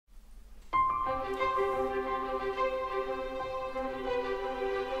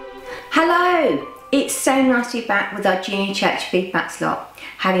Hello! It's so nice to be back with our Junior Church feedback slot,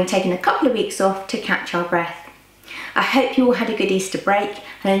 having taken a couple of weeks off to catch our breath. I hope you all had a good Easter break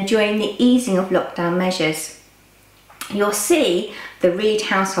and enjoying the easing of lockdown measures. You'll see the Reed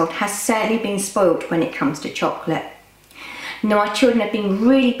household has certainly been spoilt when it comes to chocolate. Now our children have been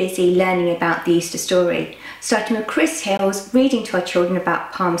really busy learning about the Easter story, starting with Chris Hills reading to our children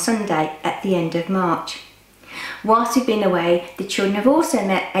about Palm Sunday at the end of March. Whilst we've been away, the children have also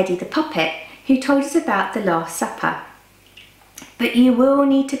met Eddie the puppet, who told us about the Last Supper. But you will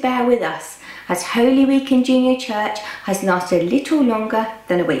need to bear with us, as Holy Week in Junior Church has lasted a little longer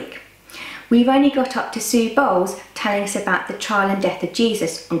than a week. We've only got up to Sue Bowles telling us about the trial and death of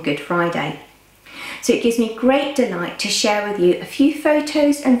Jesus on Good Friday. So it gives me great delight to share with you a few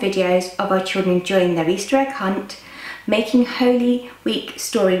photos and videos of our children enjoying their Easter egg hunt, making Holy Week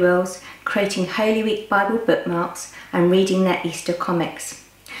story wheels, creating Holy Week Bible bookmarks and reading their Easter comics.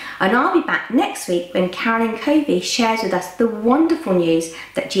 And I'll be back next week when Carolyn Covey shares with us the wonderful news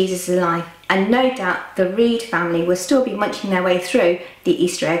that Jesus is alive, and no doubt the Reed family will still be munching their way through the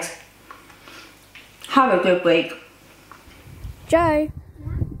Easter eggs. Have a good week. Joe,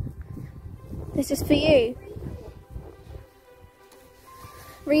 this is for you.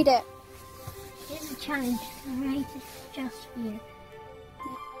 Read it. Here's a challenge created just for you.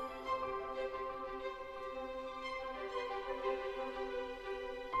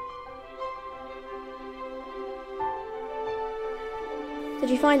 Did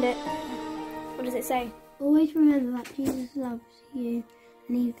you find it? What does it say? Always remember that Jesus loves you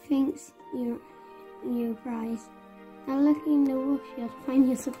and he thinks you're a prize. Now look in the washer to find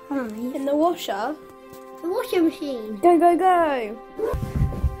your surprise. In the washer? The washing machine. Go, go, go!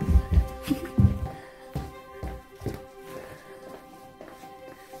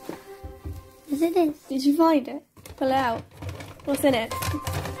 Is it this? Did you find it? Pull it out. What's in it?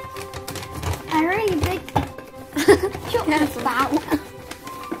 A really big chocolate spout.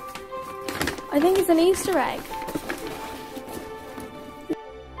 I think it's an Easter egg.